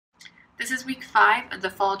This is week 5 of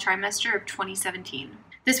the fall trimester of 2017.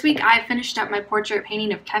 This week I finished up my portrait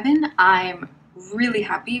painting of Kevin. I'm really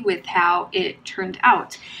happy with how it turned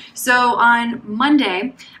out. So on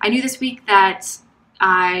Monday, I knew this week that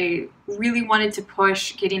I really wanted to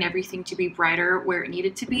push getting everything to be brighter where it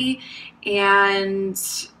needed to be. And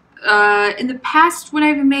in the past, when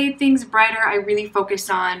I've made things brighter, I really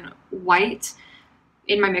focus on white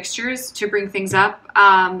in my mixtures to bring things up,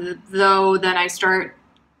 though then I start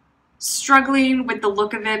struggling with the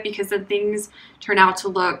look of it because then things turn out to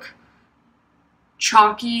look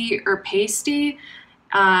chalky or pasty,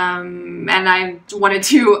 and I wanted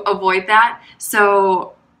to avoid that.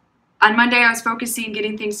 So on Monday I was focusing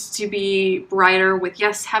getting things to be brighter with,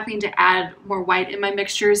 yes, having to add more white in my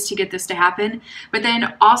mixtures to get this to happen, but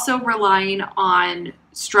then also relying on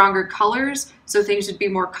stronger colors so things would be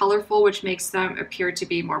more colorful, which makes them appear to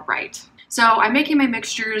be more bright. So I'm making my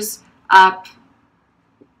mixtures up,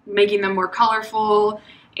 making them more colorful,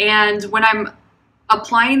 and when I'm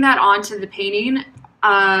applying that onto the painting,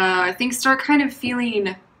 things start kind of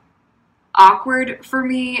feeling awkward for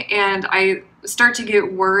me, and I start to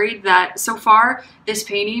get worried that so far this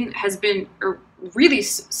painting has been really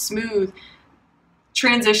smooth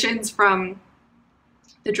transitions from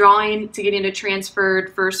the drawing to getting it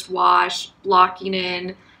transferred, first wash, blocking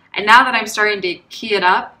in, and now that I'm starting to key it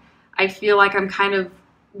up, I feel like I'm kind of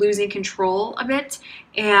losing control a bit,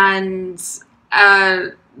 and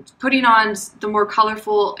putting on the more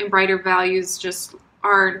colorful and brighter values just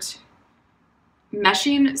aren't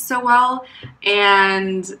meshing so well.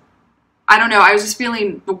 And I don't know, I was just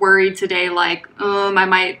feeling worried today, like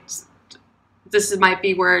this might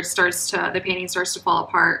be where the painting starts to fall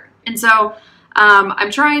apart. And so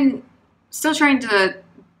I'm still trying to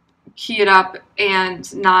key it up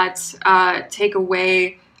and not take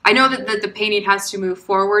away. I know that the painting has to move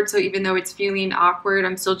forward, so even though it's feeling awkward,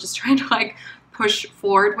 I'm still just trying to like push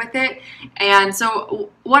forward with it. And so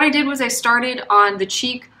what I did was I started on the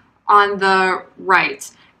cheek on the right,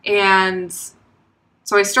 and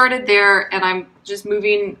so I started there, and I'm just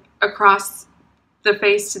moving across the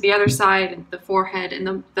face to the other side, and the forehead,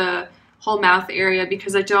 and the whole mouth area,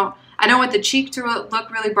 because I don't want the cheek to look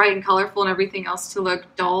really bright and colorful and everything else to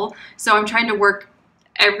look dull. So I'm trying to work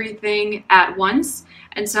everything at once.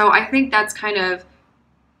 And so I think that's kind of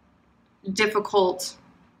difficult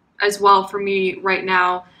as well for me right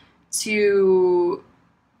now to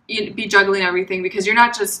be juggling everything, because you're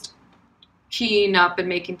not just keying up and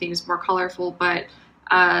making things more colorful, but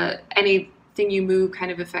anything you move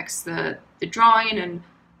kind of affects the drawing and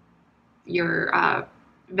your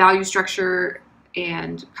value structure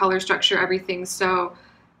and color structure, everything. So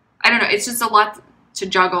I don't know, it's just a lot to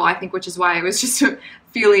juggle, I think, which is why I was just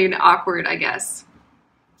feeling awkward, I guess.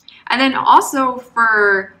 And then also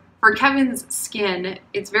for Kevin's skin,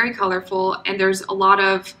 it's very colorful, and there's a lot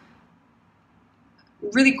of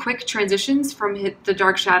really quick transitions from the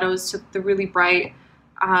dark shadows to the really bright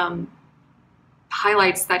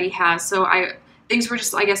highlights that he has. So things were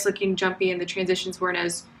just, I guess, looking jumpy, and the transitions weren't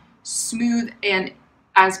as smooth and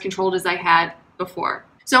as controlled as I had before.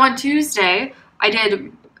 So on Tuesday, I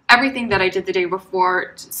did everything that I did the day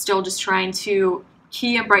before, still just trying to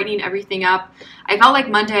key and brightening everything up. I felt like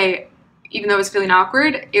Monday, even though it was feeling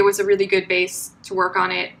awkward, it was a really good base to work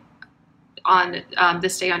on it on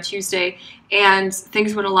this day on Tuesday, and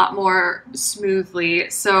things went a lot more smoothly.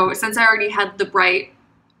 So since I already had the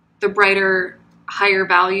brighter, higher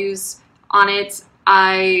values on it,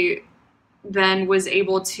 I then was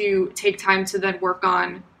able to take time to then work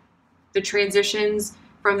on the transitions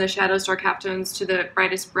from the shadows, dark halftones to the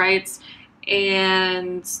brightest brights,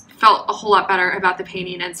 and felt a whole lot better about the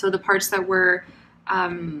painting. And so the parts that were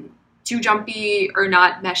too jumpy or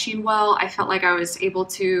not meshing well, I felt like I was able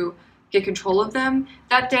to get control of them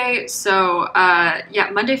that day. So yeah,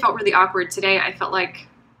 Monday felt really awkward. Today I felt like,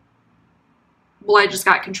 well, I just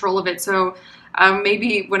got control of it. So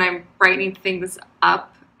maybe when I'm brightening things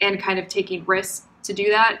up and kind of taking risks to do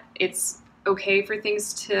that, it's okay for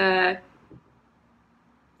things to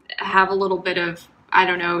have a little bit of, I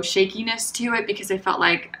don't know, shakiness to it, because I felt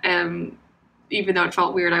like even though it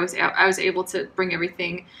felt weird, I was able to bring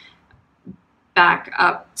everything back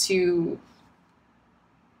up to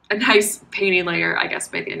a nice painting layer, I guess,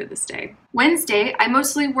 by the end of this day. Wednesday, I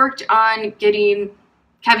mostly worked on getting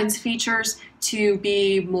Kevin's features to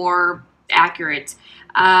be more accurate.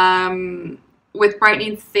 With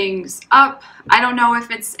brightening things up, I don't know if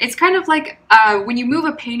it's kind of like when you move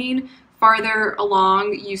a painting farther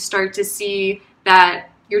along, you start to see that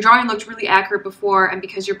your drawing looked really accurate before, and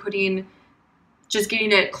because you're just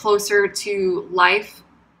getting it closer to life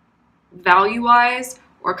value-wise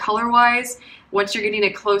or color-wise, once you're getting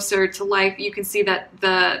it closer to life, you can see that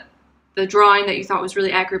the drawing that you thought was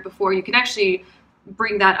really accurate before, you can actually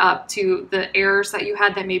bring that up to the errors that you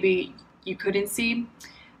had that maybe you couldn't see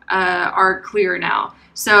are clear now.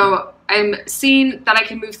 So I'm seeing that I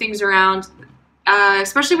can move things around,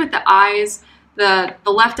 especially with the eyes. The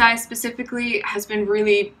left eye specifically has been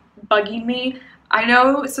really bugging me. I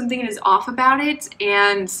know something is off about it,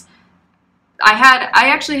 and I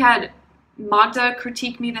actually had Magda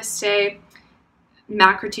critique me this day,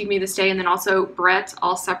 Matt critique me this day, and then also Brett,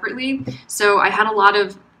 all separately. So I had a lot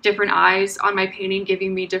of different eyes on my painting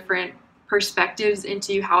giving me different perspectives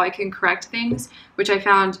into how I can correct things, which I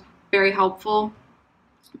found very helpful.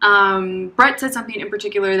 Brett said something in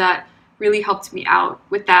particular that really helped me out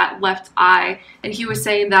with that left eye, and he was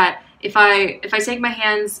saying that if I take my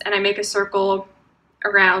hands and I make a circle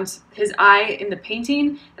around his eye in the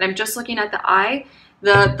painting, and I'm just looking at the eye,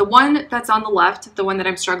 the one that's on the left, the one that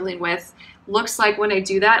I'm struggling with, looks like when I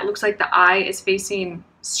do that, it looks like the eye is facing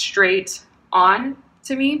straight on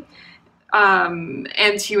to me.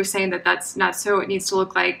 And he was saying that that's not so. It needs to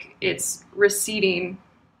look like it's receding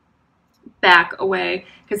back away,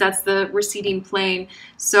 because that's the receding plane.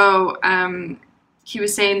 So he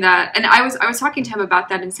was saying that, and I was talking to him about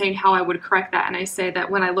that and saying how I would correct that. And I say that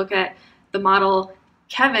when I look at the model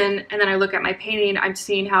Kevin and then I look at my painting, I'm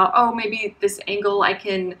seeing how, oh, maybe this angle, I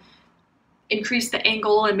can increase the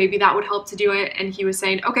angle and maybe that would help to do it. And he was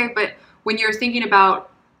saying, okay, but when you're thinking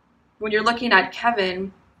about, when you're looking at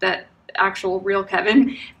Kevin, that actual real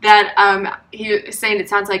Kevin, that he is saying it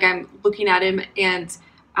sounds like I'm looking at him and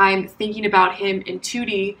I'm thinking about him in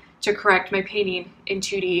 2D to correct my painting in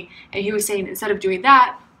 2D. And he was saying, instead of doing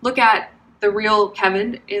that, look at the real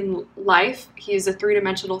Kevin in life. He is a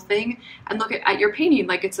three-dimensional thing, and look at your painting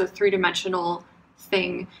like it's a three-dimensional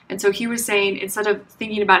thing. And so he was saying, instead of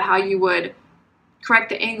thinking about how you would correct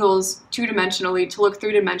the angles two-dimensionally to look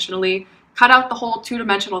three-dimensionally, cut out the whole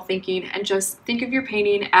two-dimensional thinking and just think of your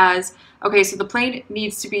painting as, okay, so the plane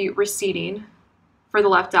needs to be receding for the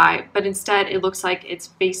left eye, but instead it looks like it's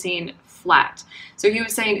facing flat. So he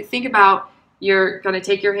was saying, think about, you're going to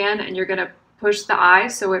take your hand and you're going to push the eye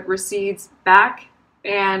so it recedes back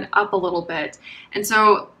and up a little bit. And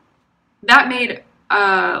so that made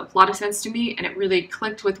a lot of sense to me, and it really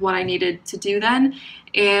clicked with what I needed to do then.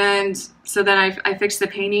 And so then I fixed the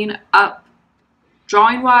painting up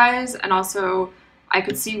drawing wise, and also I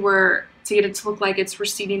could see where, to get it to look like it's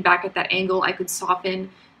receding back at that angle, I could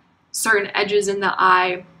soften certain edges in the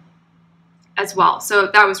eye as well. So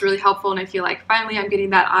that was really helpful, and I feel like finally I'm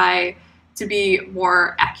getting that eye to be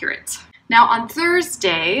more accurate. Now on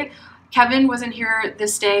Thursday, Kevin wasn't here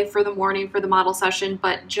this day for the morning for the model session,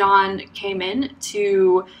 but John came in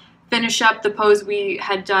to finish up the pose we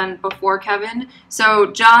had done before Kevin.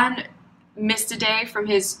 So John missed a day from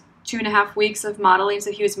his 2.5 weeks of modeling,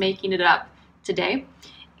 so he was making it up today.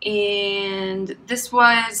 And this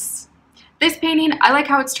painting, I like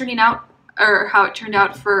how it's turning out, or how it turned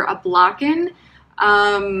out for a block-in.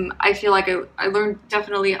 I feel like I learned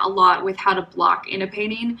definitely a lot with how to block in a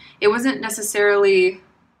painting. It wasn't necessarily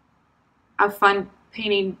a fun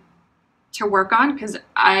painting to work on because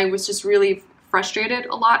I was just really frustrated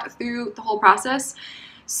a lot through the whole process.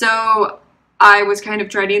 So I was kind of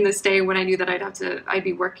dreading this day when I knew that I'd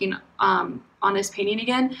be working on this painting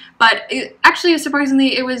again. But actually,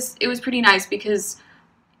 surprisingly, it was pretty nice, because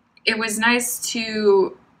it was nice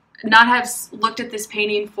to not have looked at this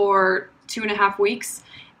painting for 2.5 weeks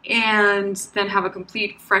and then have a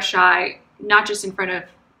complete fresh eye, not just in front of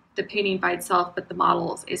the painting by itself, but the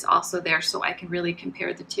models is also there, so I can really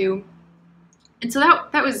compare the two. And so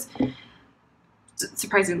that was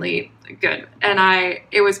surprisingly good, and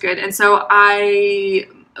it was good. And so I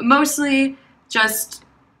mostly just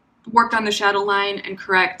worked on the shadow line and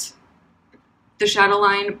correct the shadow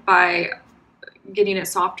line by getting it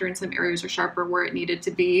softer in some areas or sharper where it needed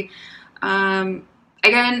to be.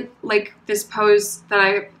 Again, like this pose that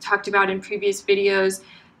I talked about in previous videos,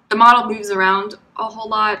 the model moves around a whole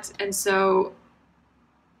lot, and so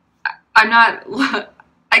I'm not,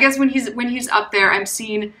 I guess when he's up there, I'm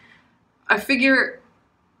seeing a figure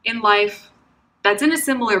in life that's in a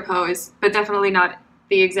similar pose, but definitely not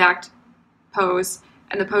the exact pose,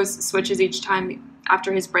 and the pose switches each time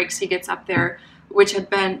after his breaks he gets up there, which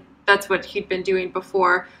that's what he'd been doing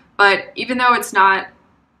before. But even though it's not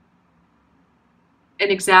an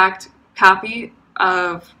exact copy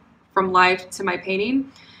of from life to my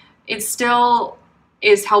painting, it still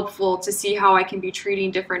is helpful to see how I can be treating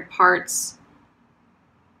different parts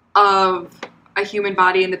of a human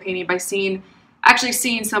body in the painting by actually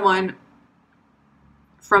seeing someone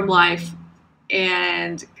from life,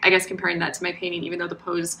 and I guess comparing that to my painting, even though the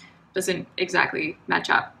pose doesn't exactly match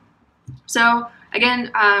up. So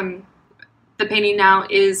again, the painting now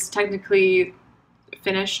is technically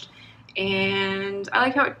finished, and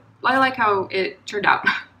I like how it turned out.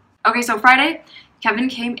 Okay, so Friday, Kevin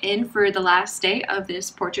came in for the last day of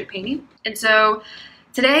this portrait painting, and so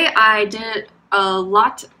today I did a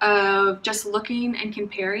lot of just looking and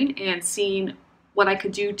comparing and seeing what I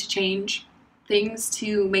could do to change things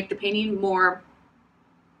to make the painting more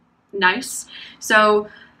nice. So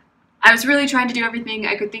I was really trying to do everything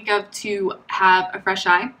I could think of to have a fresh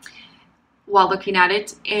eye while looking at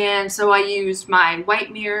it. And so I used my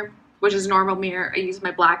white mirror, which is a normal mirror. I used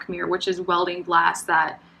my black mirror, which is welding glass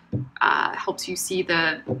that helps you see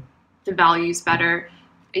the values better.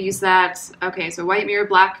 I use that. Okay, so white mirror,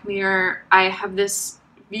 black mirror. I have this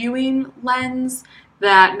viewing lens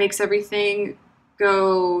that makes everything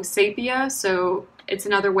go sepia, so it's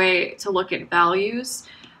another way to look at values.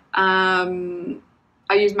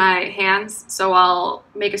 I use my hands, so I'll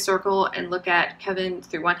make a circle and look at Kevin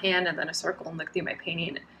through one hand, and then a circle and look through my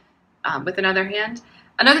painting with another hand.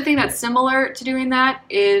 Another thing that's similar to doing that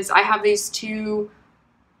is I have these two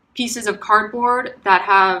pieces of cardboard that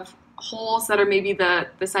have holes that are maybe the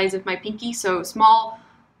size of my pinky, so small,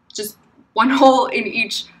 just one hole in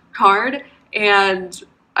each card, and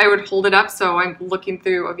I would hold it up so I'm looking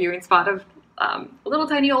through a viewing spot of a little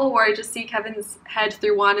tiny hole where I just see Kevin's head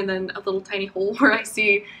through one, and then a little tiny hole where I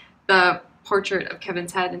see the portrait of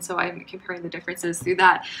Kevin's head, and so I'm comparing the differences through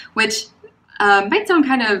that, which might sound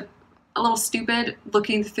kind of a little stupid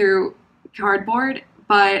looking through cardboard,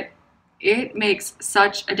 but it makes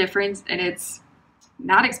such a difference, and it's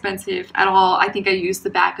not expensive at all. I think I used the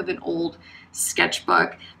back of an old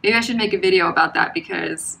sketchbook. Maybe I should make a video about that,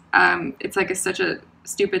 because it's like such a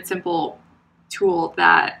stupid, simple tool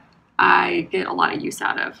that I get a lot of use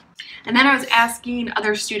out of. And then I was asking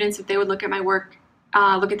other students if they would look at my work,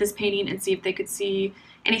 look at this painting and see if they could see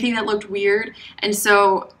anything that looked weird. And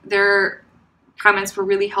so their comments were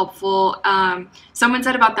really helpful. Someone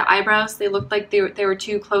said about the eyebrows, they looked like they were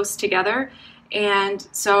too close together. And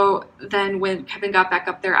so then when Kevin got back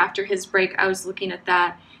up there after his break, I was looking at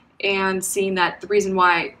that and seeing that the reason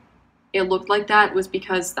why it looked like that was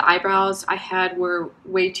because the eyebrows I had were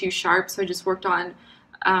way too sharp. So I just worked on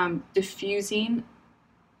diffusing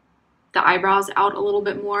the eyebrows out a little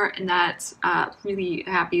bit more, and that's really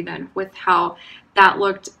happy then with how that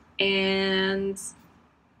looked. And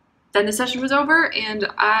then the session was over, and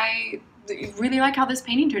I really like how this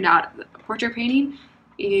painting turned out. The portrait painting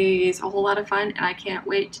is a whole lot of fun, and I can't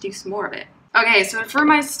wait to do some more of it. Okay, so for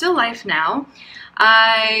my still life now,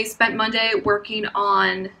 I spent Monday working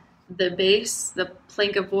on the base, the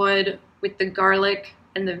plank of wood with the garlic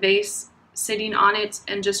and the vase sitting on it,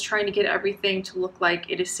 and just trying to get everything to look like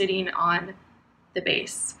it is sitting on the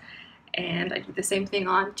base. And I did the same thing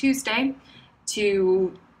on Tuesday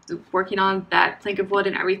to working on that plank of wood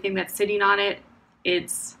and everything that's sitting on it.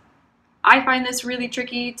 I find this really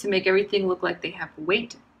tricky to make everything look like they have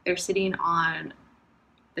weight. They're sitting on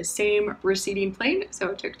the same receding plane, so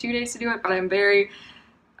it took 2 days to do it, but I'm glad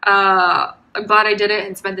I did it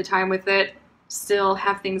and spent the time with it. Still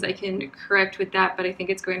have things I can correct with that, but I think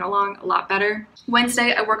it's going along a lot better.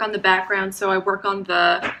 Wednesday, I work on the background, so I work on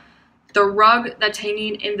the rug that's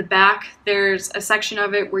hanging in the back. There's a section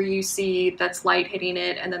of it where you see that's light hitting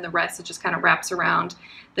it, and then the rest it just kind of wraps around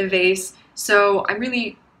the vase. So I'm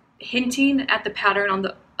really hinting at the pattern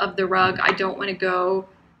of the rug. I don't want to go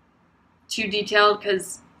too detailed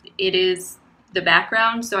because it is the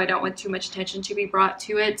background, so I don't want too much attention to be brought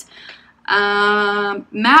to it.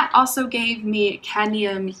 Matt also gave me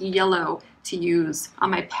cadmium yellow to use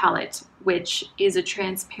on my palette, which is a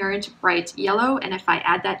transparent bright yellow, and if I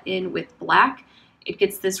add that in with black, it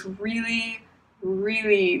gets this really,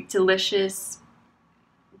 really delicious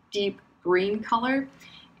deep green color.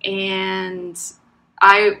 And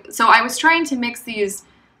I was trying to mix these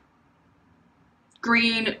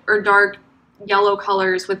green or dark yellow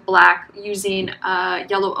colors with black using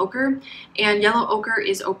yellow ochre, and yellow ochre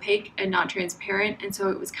is opaque and not transparent, and so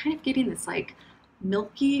it was kind of getting this like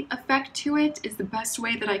milky effect to it, is the best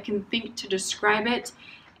way that I can think to describe it.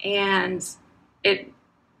 And it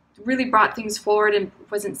really brought things forward and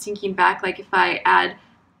wasn't sinking back. Like if I add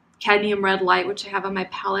cadmium red light, which I have on my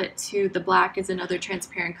palette, to the black is another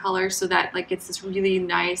transparent color, so that like it's this really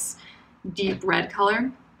nice deep red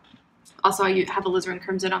color. Also, I have alizarin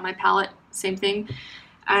crimson on my palette, same thing.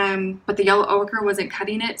 But the yellow ochre wasn't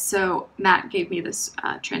cutting it, so Matt gave me this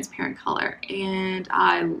transparent color, and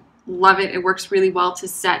I love it. It works really well to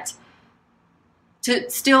set,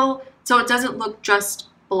 so it doesn't look just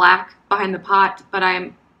black behind the pot, but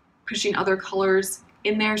I'm pushing other colors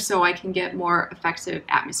in there so I can get more effective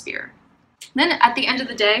atmosphere. Then at the end of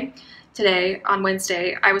the day, today on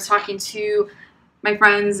Wednesday, I was talking to my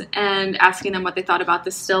friends and asking them what they thought about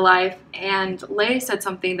the still life, and Lay said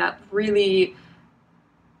something that really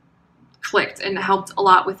clicked and helped a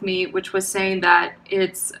lot with me, which was saying that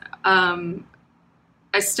it's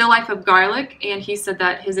a still life of garlic, and he said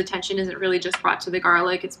that his attention isn't really just brought to the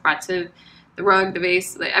garlic, it's brought to the rug, the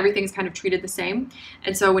vase, everything's kind of treated the same.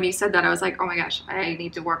 And so when he said that, I was like, oh my gosh, I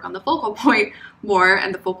need to work on the focal point more,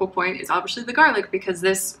 and the focal point is obviously the garlic, because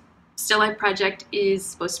this still life project is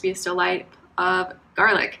supposed to be a still life of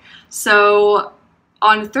garlic. So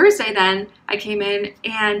on Thursday then, I came in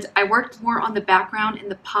and I worked more on the background in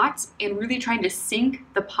the pot and really trying to sink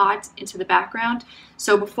the pot into the background.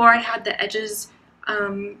 So before I had the edges,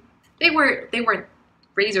 they weren't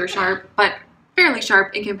razor sharp, but fairly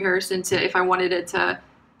sharp in comparison to if I wanted it to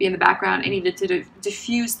be in the background. I needed to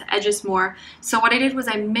diffuse the edges more. So what I did was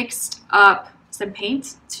I mixed up some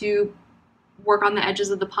paint to work on the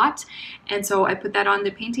edges of the pot, and so I put that on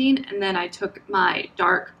the painting, and then I took my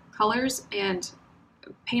dark colors and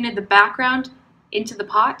painted the background into the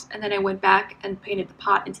pot, and then I went back and painted the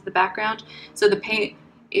pot into the background. So the paint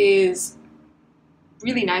is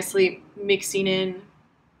really nicely mixing in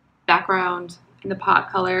background in the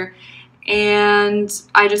pot color, and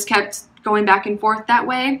I just kept going back and forth that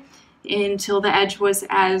way until the edge was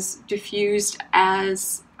as diffused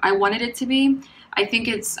as I wanted it to be. I think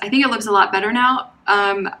it looks a lot better now.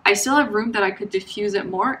 I still have room that I could diffuse it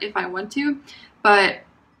more if I want to, but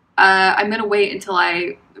I'm gonna wait until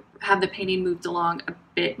I have the painting moved along a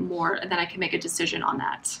bit more, and then I can make a decision on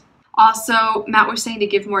that. Also, Matt was saying to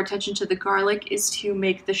give more attention to the garlic is to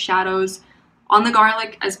make the shadows on the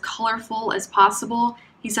garlic as colorful as possible.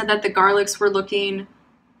 He said that the garlics were looking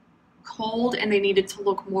cold and they needed to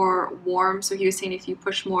look more warm, so he was saying if you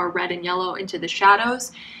push more red and yellow into the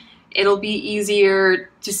shadows, it'll be easier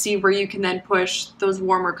to see where you can then push those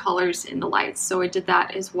warmer colors in the lights. So I did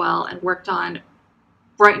that as well and worked on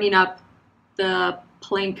brightening up the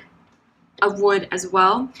plank of wood as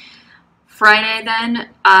well. Friday then,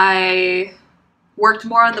 I worked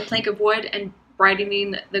more on the plank of wood and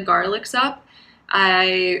brightening the garlics up.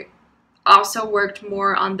 I also worked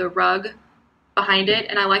more on the rug behind it,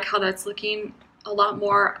 and I like how that's looking a lot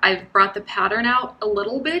more. I've brought the pattern out a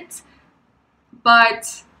little bit,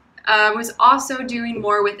 but I was also doing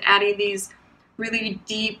more with adding these really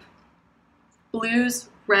deep blues,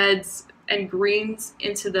 reds, and greens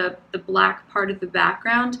into the black part of the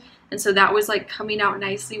background. And so that was like coming out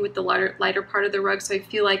nicely with the lighter part of the rug. So I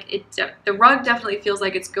feel like the rug definitely feels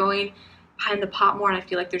like it's going behind the pot more, and I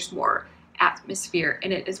feel like there's more atmosphere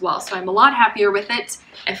in it as well. So I'm a lot happier with it.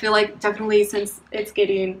 I feel like definitely since it's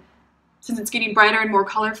getting brighter and more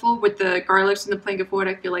colorful with the garlics and the plank of wood,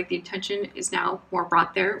 I feel like the intention is now more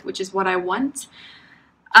brought there, which is what I want.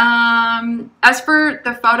 As for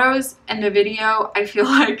the photos and the video, I feel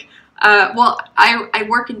like, I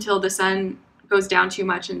work until the sun goes down too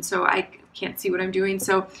much, and so I can't see what I'm doing.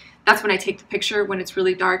 So that's when I take the picture, when it's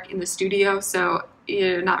really dark in the studio. So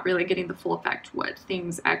you're not really getting the full effect what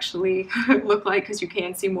things actually look like, because you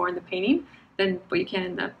can see more in the painting than what you can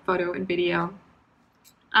in the photo and video.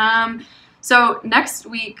 So next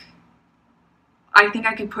week, I think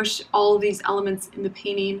I can push all of these elements in the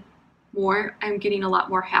painting more. I'm getting a lot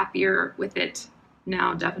more happier with it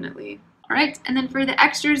now, definitely. All right, and then for the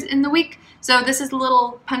extras in the week, so this is a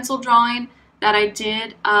little pencil drawing that I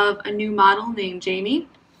did of a new model named Jamie.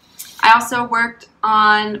 I also worked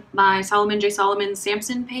on my Solomon J. Solomon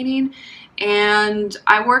Samson painting, and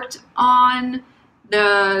I worked on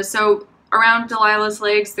so around Delilah's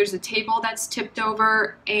legs, there's a table that's tipped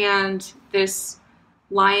over and this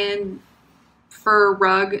lion fur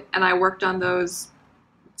rug, and I worked on those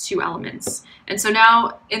two elements. And so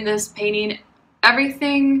now in this painting,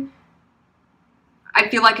 everything I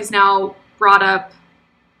feel like is now brought up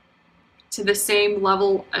to the same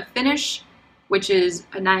level of finish, which is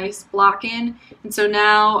a nice block in. And so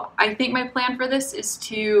now I think my plan for this is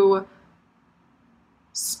to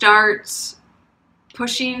start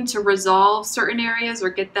pushing to resolve certain areas or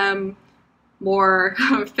get them more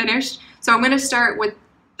finished. So I'm going to start with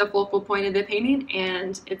the focal point of the painting,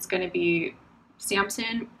 and it's going to be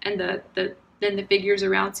Samson and then the figures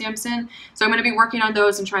around Samson. So I'm going to be working on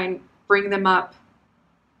those and try and bring them up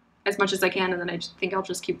as much as I can, and then I think I'll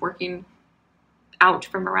just keep working out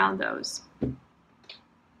from around those.